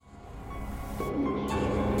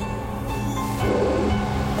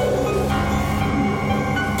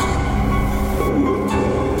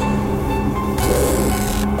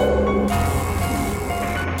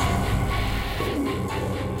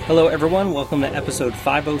Hello everyone, welcome to episode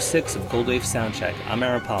 506 of Cold Wave Soundcheck. I'm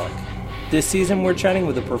Aaron Pollock. This season we're chatting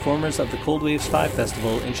with the performers of the Cold Waves 5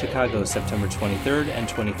 Festival in Chicago, September 23rd and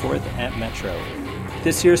 24th at Metro.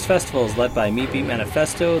 This year's festival is led by Meat Beat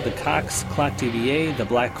Manifesto, The Cox, Clock DVA, The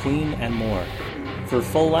Black Queen, and more. For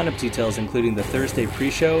full lineup details including the Thursday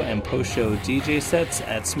pre-show and post-show DJ sets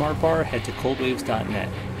at Smart Bar, head to coldwaves.net.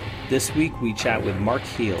 This week we chat with Mark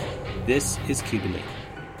Heel. This is Cuban League.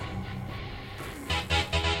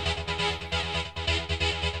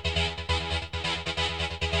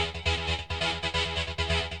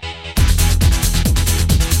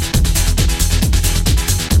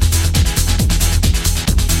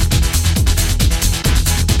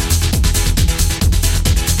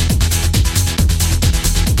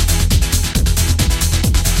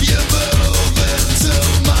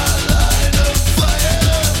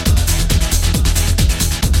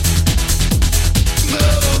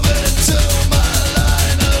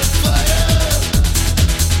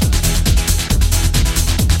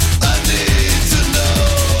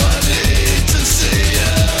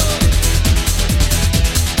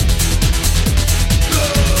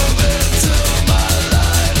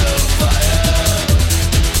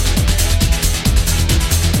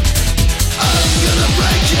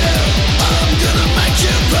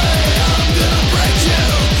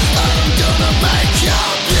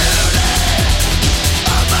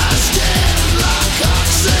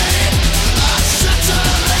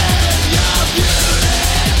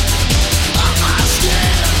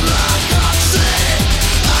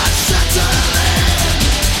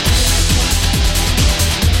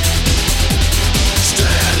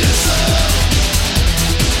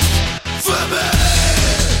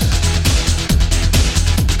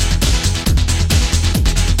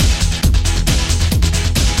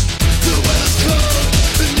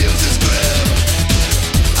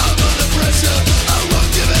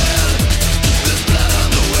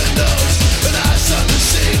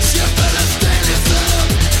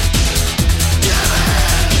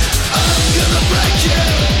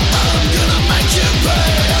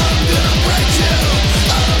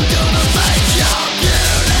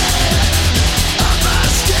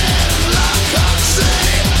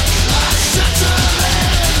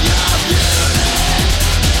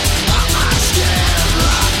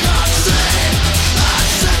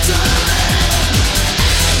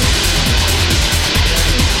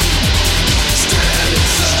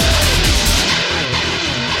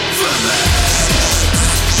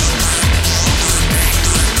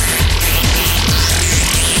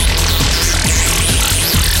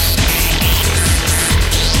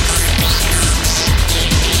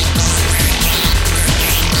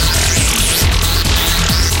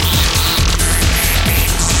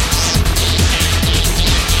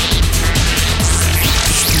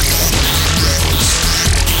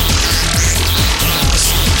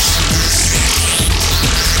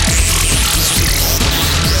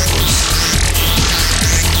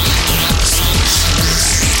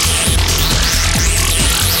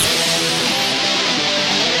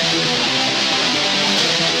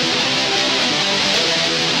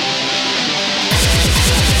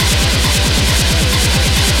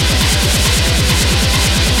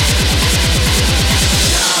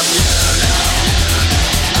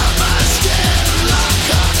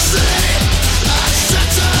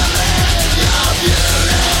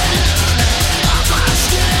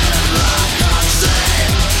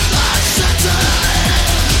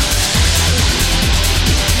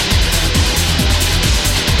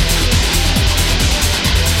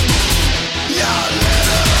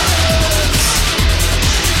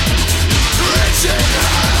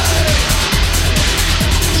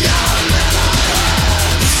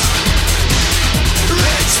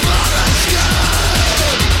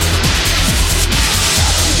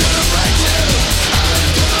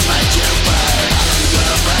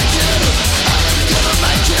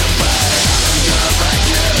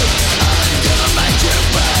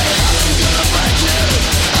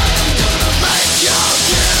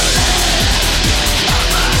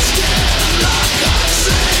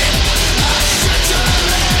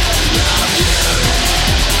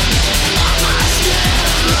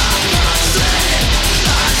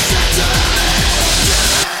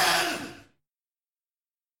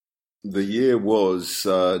 The year was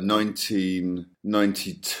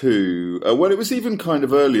 1992. Well, it was even kind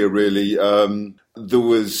of earlier, really. there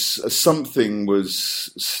was something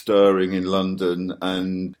was stirring in London,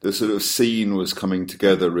 and the sort of scene was coming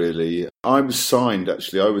together, really. I was signed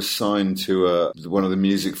to one of the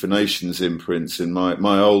Music for Nations imprints in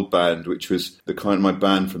my old band, which was the kind of my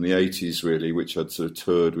band from the 80s, really, which I'd sort of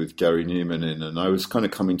toured with Gary Newman in, and I was kind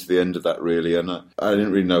of coming to the end of that, really, and I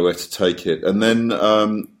didn't really know where to take it. And then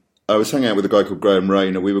I was hanging out with a guy called Graham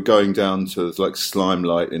Rayner. We were going down to like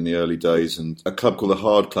Slimelight in the early days, and a club called the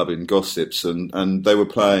Hard Club in Gossips, and they were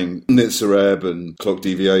playing Nitzer Ebb and Clock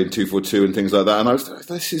DVA and 242 and things like that. And I was like,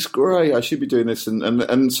 this is great. I should be doing this.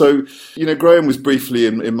 And so, you know, Graham was briefly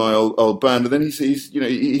in my old band, and then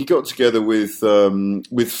he got together with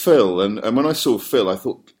Phil. And when I saw Phil, I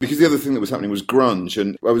thought, because the other thing that was happening was grunge,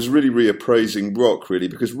 and I was really reappraising rock, really,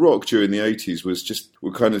 because rock during the 80s was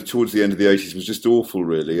kind of towards the end of the 80s was just awful,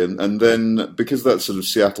 really. And then, because that sort of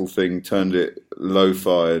Seattle thing turned it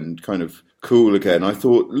lo-fi and kind of cool again, I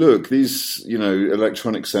thought, look, these, you know,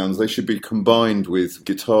 electronic sounds, they should be combined with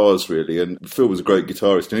guitars, really. And Phil was a great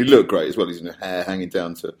guitarist, and he looked great as well. He's, hair hanging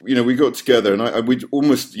down to, we got together, and we'd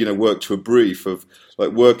almost, worked to a brief of,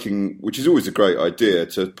 like, working, which is always a great idea,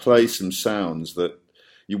 to play some sounds that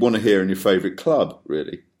you want to hear in your favourite club,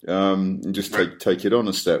 really. And just take it on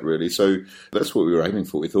a step, really. So that's what we were aiming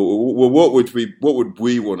for. We thought, well, what would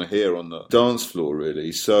we want to hear on the dance floor,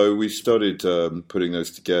 really? So we started putting those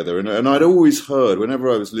together. And I'd always heard, whenever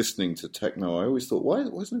I was listening to techno, I always thought, why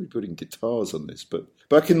isn't nobody putting guitars on this? But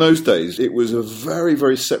back in those days, it was a very,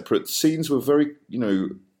 very separate. Scenes were very,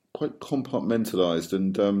 quite compartmentalised,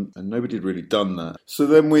 and nobody had really done that. So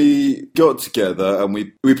then we got together and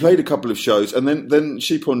we played a couple of shows, and then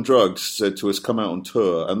Sheep on Drugs said to us, come out on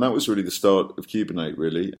tour, and that was really the start of Cubanate,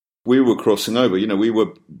 really. We were crossing over, we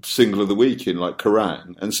were single of the week in like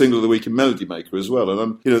Kerrang, and single of the week in Melody Maker as well.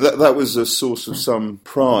 And that was a source of some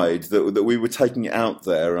pride that we were taking it out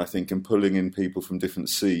there, I think, and pulling in people from different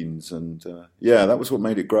scenes. And that was what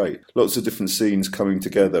made it great. Lots of different scenes coming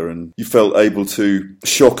together, and you felt able to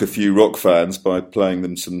shock a few rock fans by playing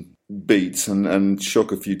them some beats, and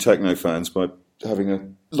shock a few techno fans by having a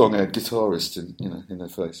long-haired guitarist in their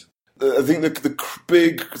face. I think the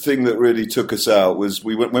big thing that really took us out was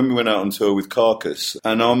when we went out on tour with Carcass,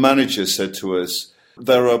 and our manager said to us,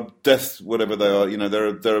 "They're a death, whatever they are,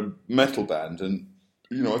 they're a metal band, and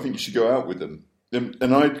I think you should go out with them."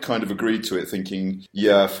 And I kind of agreed to it, thinking,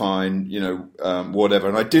 yeah, fine, whatever.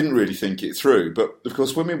 And I didn't really think it through. But, of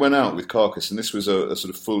course, when we went out with Carcass, and this was a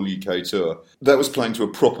sort of full UK tour, that was playing to a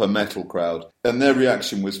proper metal crowd. And their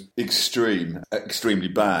reaction was extremely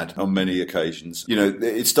bad on many occasions.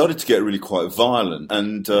 It started to get really quite violent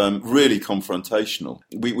and really confrontational.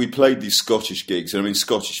 We played these Scottish gigs. And,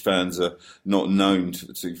 Scottish fans are not known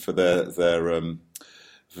for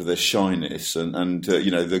their shyness, and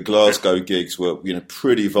the Glasgow gigs were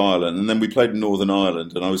pretty violent, and then we played in Northern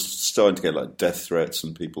Ireland, and I was starting to get like death threats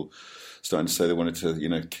and people starting to say they wanted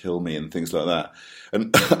to kill me and things like that.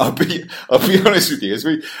 And I'll be honest with you,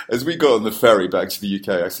 as we got on the ferry back to the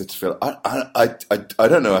UK, I said to Phil, I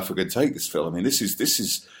don't know if I could take this, Phil.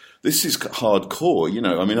 This is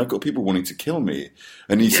hardcore, I've got people wanting to kill me.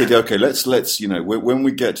 And he said, okay, let's when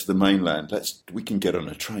we get to the mainland, we can get on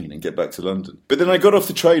a train and get back to London. But then I got off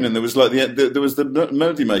the train, and there was like there was the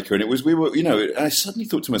Melody Maker, and I suddenly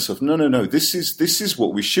thought to myself, no, this is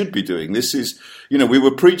what we should be doing. This is, we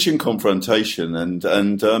were preaching confrontation, and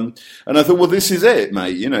I thought, well, this is it,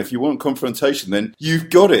 mate. If you want confrontation, then you've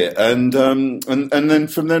got it. And then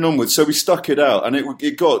from then onwards, so we stuck it out, and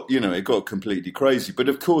it got completely crazy. But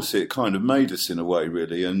of course, it kind of made us in a way,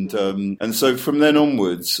 really, and so from then onwards,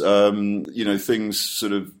 things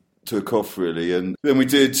sort of took off, really. And then we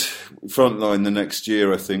did Frontline the next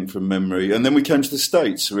year, I think, from memory, and then we came to the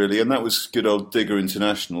States, really, and that was good old Digger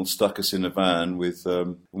International stuck us in a van with,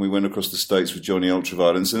 and we went across the States with Johnny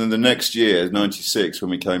Ultraviolence, and then the next year, '96, when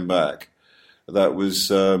we came back, that was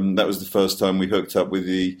the first time we hooked up with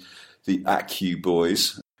the Acu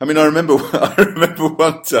boys. I remember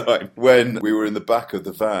one time when we were in the back of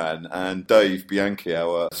the van, and Dave Bianchi,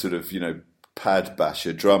 our sort of, pad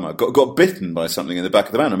basher drummer, got bitten by something in the back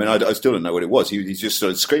of the van. I still don't know what it was. He just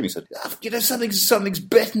started screaming. He said, something's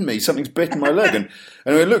bitten me. Something's bitten my leg. And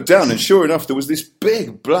I looked down, and sure enough, there was this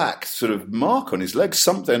big black sort of mark on his leg.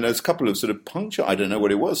 Something, there's a couple of sort of puncture. I don't know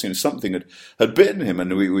what it was. Something had bitten him.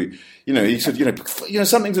 And we he said,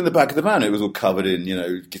 something's in the back of the van. It was all covered in,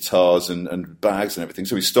 guitars and bags and everything.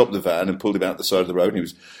 So we stopped the van and pulled him out the side of the road, and he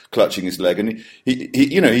was clutching his leg. And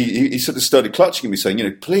he sort of started clutching me,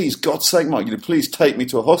 saying, please, God's sake, Mike, please take me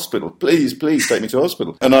to a hospital. Please take me to a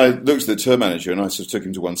hospital. And I looked at the tour manager, and I sort of took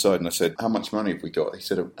him to one side, and I said, how much money have we got? He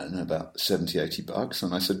said, I don't know, about $70-80.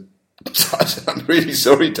 And I said, I said, I'm really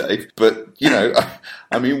sorry, Dave, but,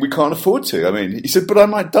 I mean, we can't afford to. I mean, he said, but I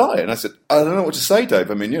might die. And I said, I don't know what to say,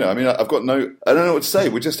 Dave. I mean, I don't know what to say.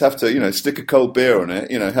 We just have to, stick a cold beer on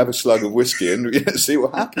it, have a slug of whiskey and see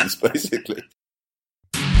what happens, basically.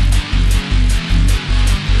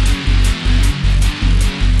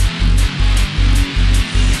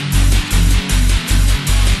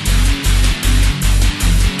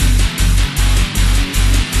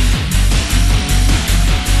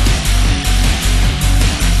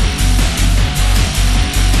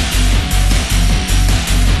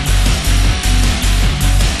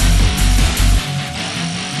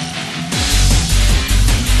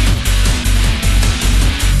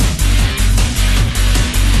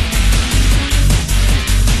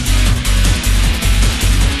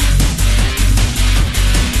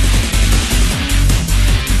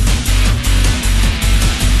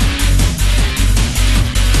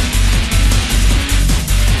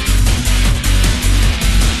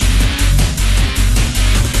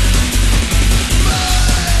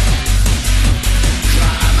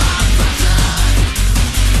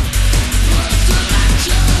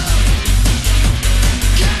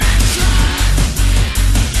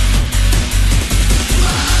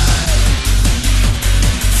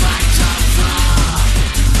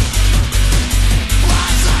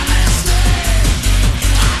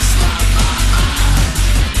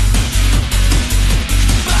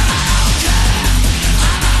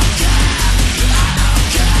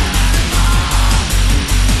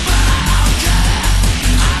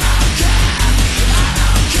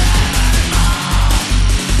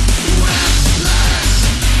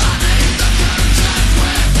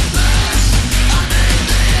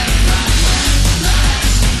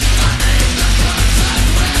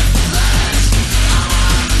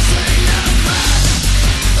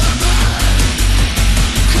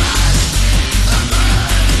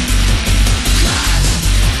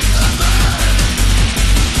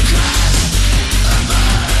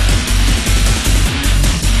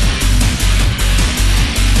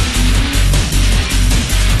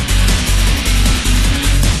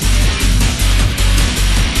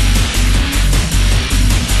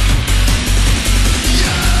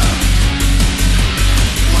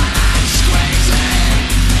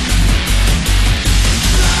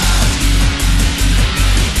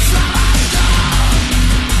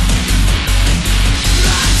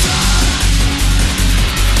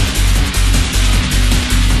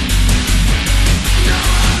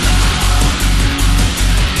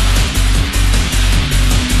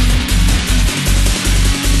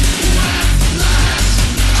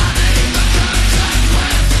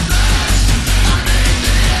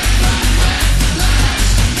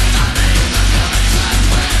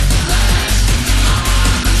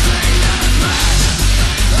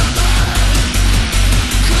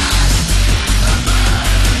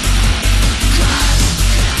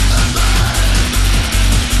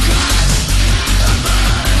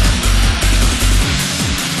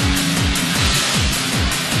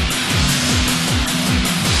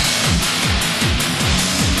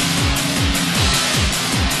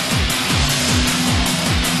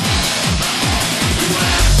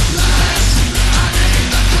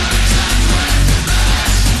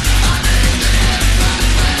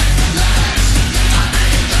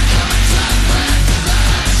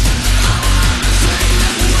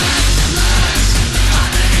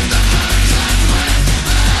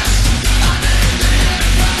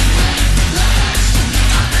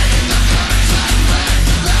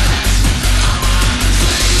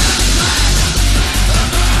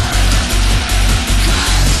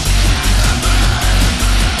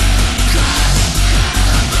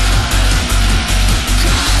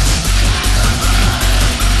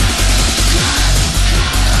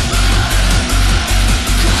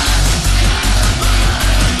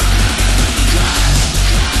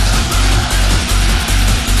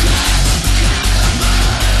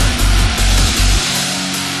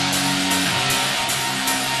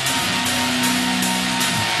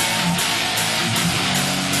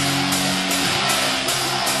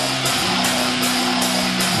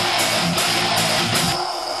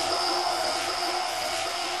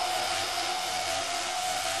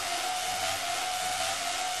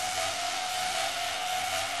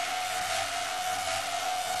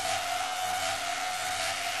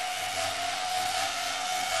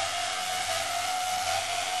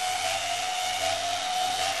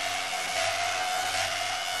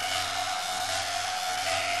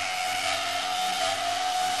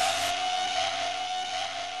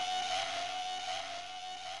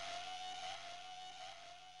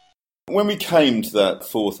 When we came to that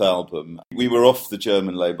fourth album, we were off the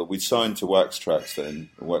German label. We signed to Wax Trax then,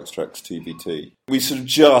 Wax Trax TVT. We sort of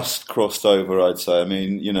just crossed over, I'd say. I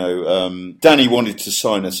mean, Danny wanted to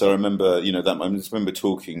sign us. I remember, I remember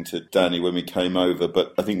talking to Danny when we came over,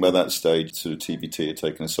 but I think by that stage, sort of TVT had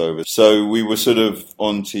taken us over. So we were sort of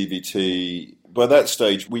on TVT. By that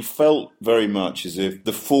stage, we felt very much as if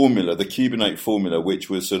the formula, the Cubanate formula, which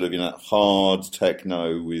was sort of, hard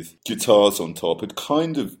techno with guitars on top, had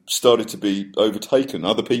kind of started to be overtaken.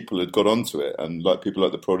 Other people had got onto it, and people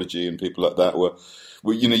like The Prodigy and people like that were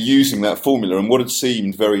using that formula, and what had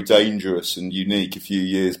seemed very dangerous and unique a few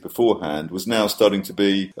years beforehand was now starting to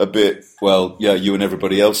be a bit, you and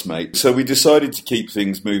everybody else, mate. So we decided to keep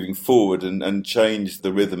things moving forward and change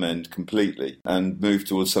the rhythm end completely and move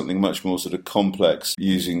towards something much more sort of complex,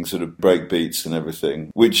 using sort of break beats and everything,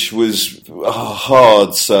 which was a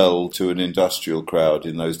hard sell to an industrial crowd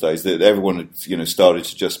in those days. That everyone had, started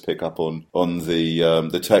to just pick up on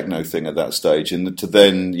the techno thing at that stage, and to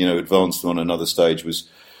then, advance them on another stage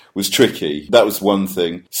was tricky. That was one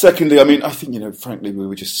thing. Secondly, I think, frankly, we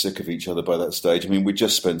were just sick of each other by that stage. We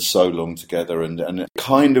just spent so long together, and it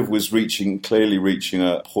kind of was clearly reaching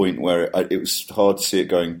a point where it was hard to see it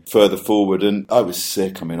going further forward. And I was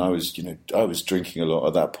sick. I was drinking a lot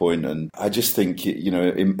at that point, and I just think,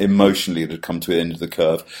 emotionally it had come to the end of the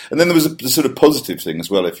curve. And then there was a sort of positive thing as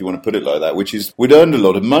well, if you want to put it like that, which is we'd earned a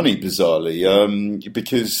lot of money, bizarrely,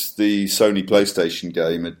 because the Sony PlayStation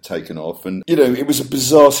game had taken off, and, it was a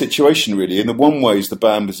bizarre situation, really. In the one way, the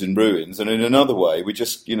band was in ruins, and in another way, we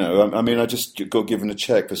just, I just got given a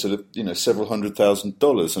check for sort of, several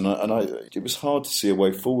 $100,000, and it was hard to see a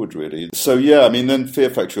way forward, really. So yeah, then Fear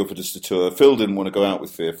Factory offered us to tour. Phil didn't want to go out with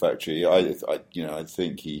Fear Factory. I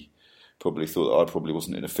think he probably thought that I probably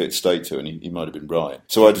wasn't in a fit state to, and he might have been right.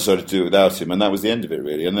 So I decided to do it without him, and that was the end of it,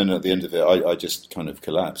 really. And then at the end of it, I just kind of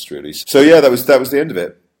collapsed, really. So yeah, that was the end of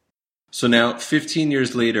it. So now, 15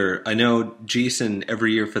 years later, I know Jason,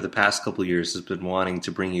 every year for the past couple of years, has been wanting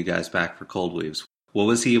to bring you guys back for Cold Waves. What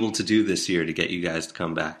was he able to do this year to get you guys to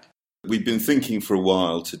come back? We've been thinking for a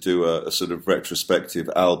while to do a sort of retrospective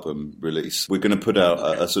album release. We're going to put out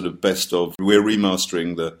a sort of best of. We're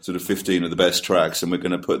remastering the sort of 15 of the best tracks, and we're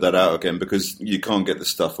going to put that out again because you can't get the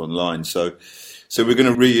stuff online. So we're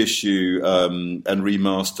going to reissue and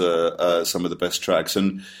remaster some of the best tracks,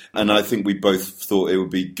 and I think we both thought it would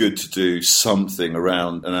be good to do something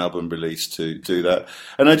around an album release to do that.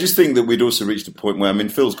 And I just think that we'd also reached a point where,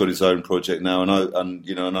 Phil's got his own project now, and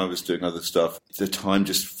I was doing other stuff. The time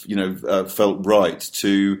just felt right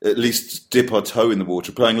to at least dip our toe in the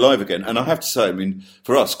water, playing live again. And I have to say,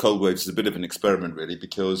 for us, Cold Waves is a bit of an experiment, really,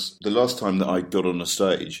 because the last time that I got on a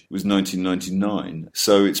stage was 1999,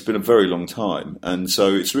 so it's been a very long time. And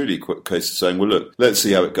so it's really a case of saying, well, look, let's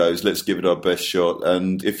see how it goes. Let's give it our best shot.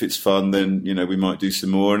 And if it's fun, then, we might do some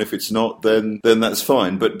more. And if it's not, then that's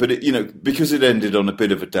fine. But it, because it ended on a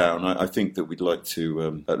bit of a down, I think that we'd like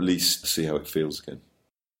to at least see how it feels again.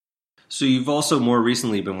 So you've also more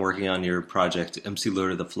recently been working on your project, MC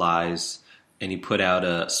Lord of the Flies, and you put out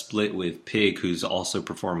a split with Pig, who's also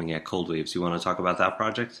performing at Cold Waves. You want to talk about that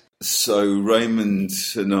project? So Raymond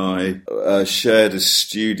and I shared a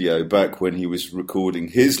studio back when he was recording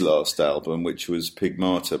his last album, which was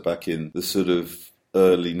Pigmata, back in the sort of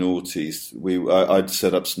early noughties. I'd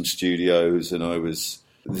set up some studios, and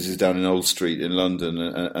this is down in Old Street in London,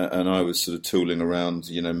 and I was sort of tooling around,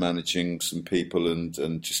 managing some people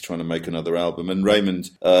and just trying to make another album. And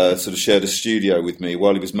Raymond sort of shared a studio with me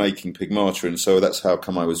while he was making Pigmata, and so that's how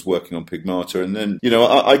come I was working on Pigmata. And then,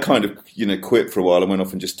 I kind of, quit for a while and went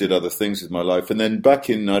off and just did other things with my life. And then back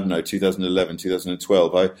in, 2011,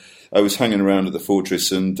 2012, I was hanging around at the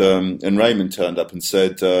Fortress, and Raymond turned up and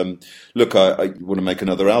said, look, I want to make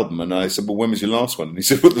another album. And I said, well, when was your last one? And he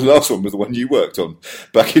said, well, the last one was the one you worked on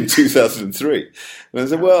back in 2003. And I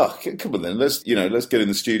said, well, come on then, let's get in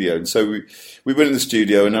the studio. And so we went in the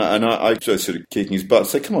studio, and I was sort of kicking his butt,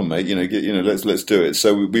 say, come on, mate, let's do it.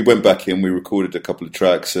 So we went back in, we recorded a couple of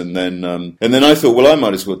tracks, and then I thought, well, I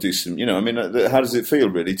might as well do some, how does it feel,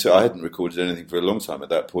 really? I hadn't recorded anything for a long time at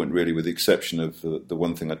that point, really, with the exception of the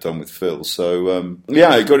one thing I'd done with Phil. So,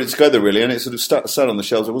 I got it together, really, and it sort of sat on the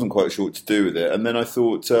shelves. I wasn't quite sure what to do with it. And then I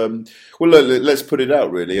thought, well, let's put it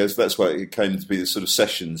out, really, as that's why it came to be the sort of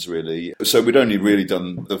sessions, really. So we'd only really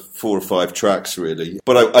done the 4 or 5 tracks, really.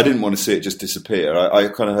 But I didn't want to see it just disappear. I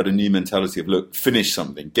kind of had a new mentality of, look, finish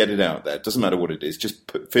something, get it out there. It doesn't matter what it is,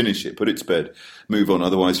 just finish it, put it to bed, move on.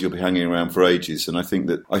 Otherwise, you'll be hanging around for ages. And I think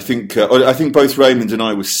both Raymond and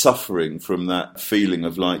I were suffering from that feeling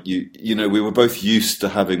of like, you know, we were both used to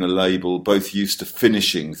having a label, both used to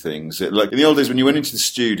finishing things. Like in the old days when you went into the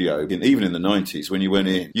studio, even in the 90s, when you went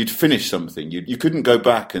in, you'd finish something. You couldn't go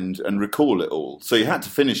back and recall it all. So you had to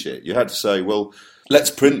finish it. You had to say, well, let's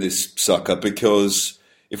print this sucker, because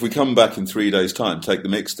if we come back in 3 days' time, take the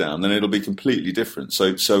mix down, then it'll be completely different.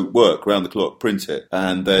 So work round the clock, print it,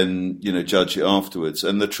 and then, you know, judge it afterwards.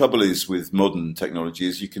 And the trouble is with modern technology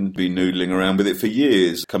is you can be noodling around with it for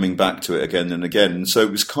years, coming back to it again and again. And so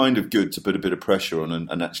it was kind of good to put a bit of pressure on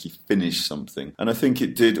and actually finish something. And I think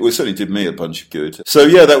it certainly did me a bunch of good. So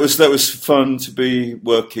yeah, that was fun to be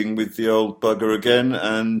working with the old bugger again.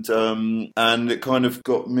 And it kind of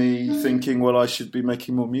got me thinking, well, I should be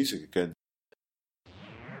making more music again.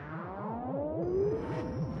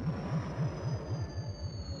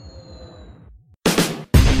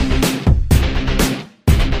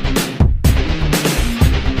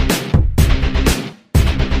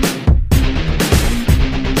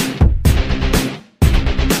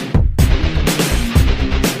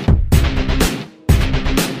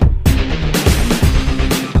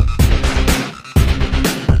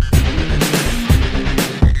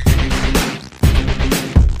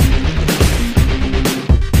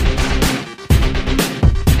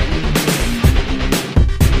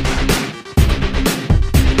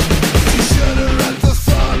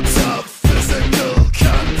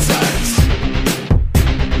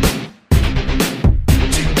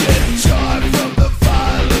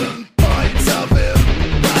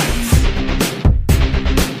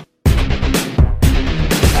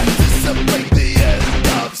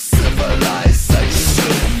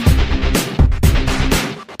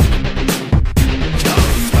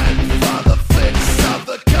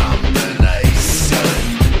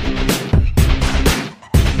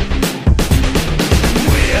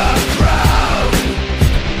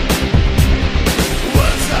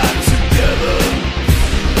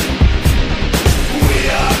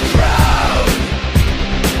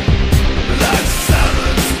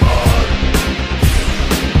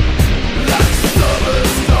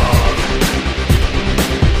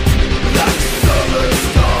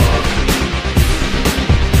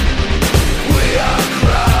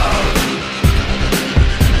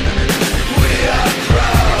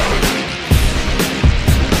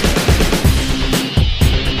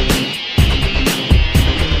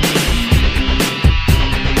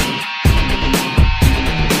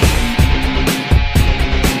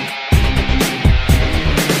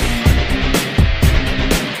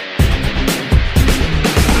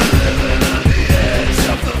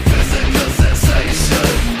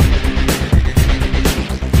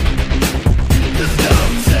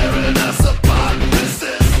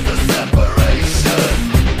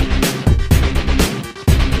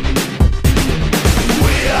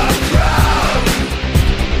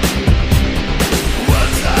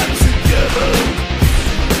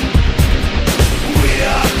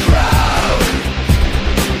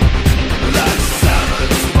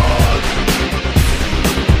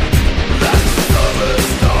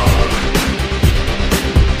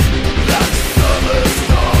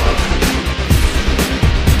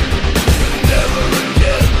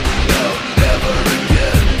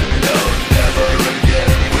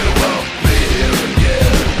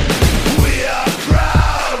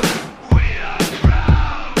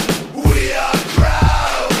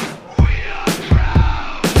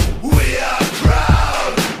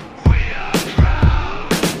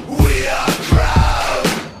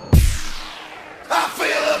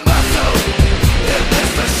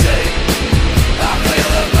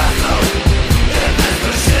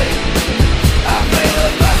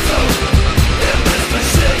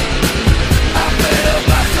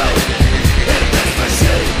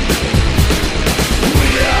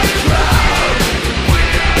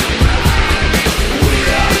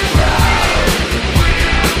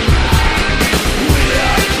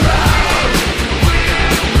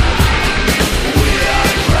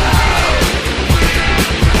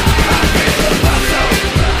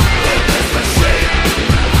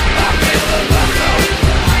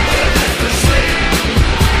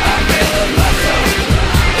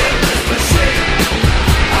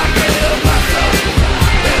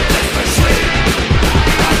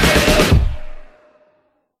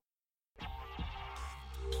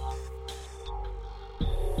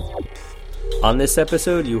 On this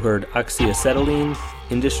episode, you heard Oxyacetylene,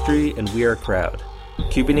 Industry, and We Are Crowd.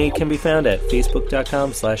 Cubanate can be found at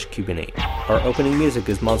facebook.com/Cubanate. Our opening music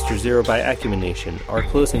is Monster Zero by Acumen Nation. Our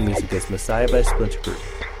closing music is Messiah by Splinter Group.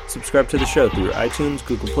 Subscribe to the show through iTunes,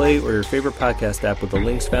 Google Play, or your favorite podcast app with the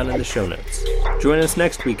links found in the show notes. Join us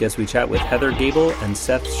next week as we chat with Heather Gable and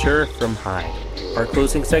Seth Scher from Hyde. Our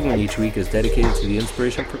closing segment each week is dedicated to the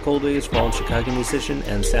inspiration for Cold Waves fallen Chicago musician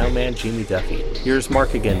and soundman Jamie Duffy. Here's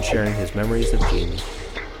Mark again sharing his memories of Jamie.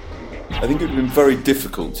 I think it would have been very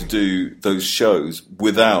difficult to do those shows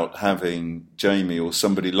without having Jamie or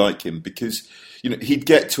somebody like him, because he'd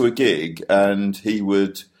get to a gig and he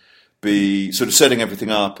would be sort of setting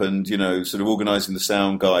everything up and, sort of organising the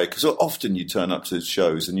sound guy, because often you turn up to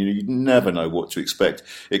shows and, you never know what to expect.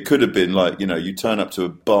 It could have been like, you turn up to a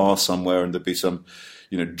bar somewhere and there'd be some,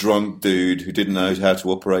 drunk dude who didn't know how to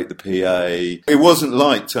operate the PA. It wasn't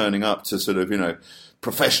like turning up to sort of,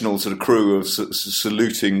 professional sort of crew of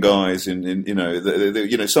saluting guys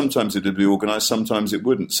sometimes it would be organised, sometimes it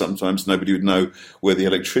wouldn't, sometimes nobody would know where the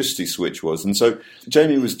electricity switch was. And so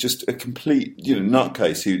Jamie was just a complete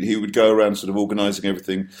nutcase. He would go around sort of organising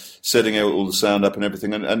everything, setting out all the sound up and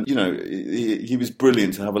everything, and he was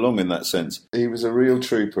brilliant to have along in that sense. He was a real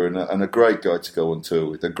trooper and a great guy to go on tour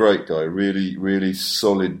with, a great guy, really really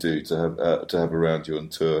solid dude to have around you on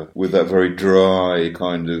tour, with that very dry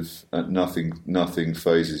kind of nothing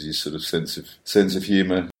phases your sort of sense of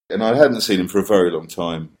humour. And I hadn't seen him for a very long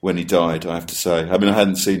time when he died, I have to say. I mean, I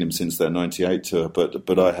hadn't seen him since that 98 tour,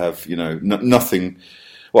 but I have, nothing.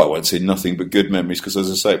 Well, I won't say nothing but good memories, because, as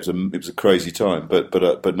I say, it was a crazy time.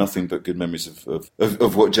 But nothing but good memories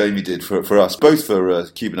of what Jamie did for us, both for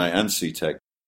Cubanate and C-Tech.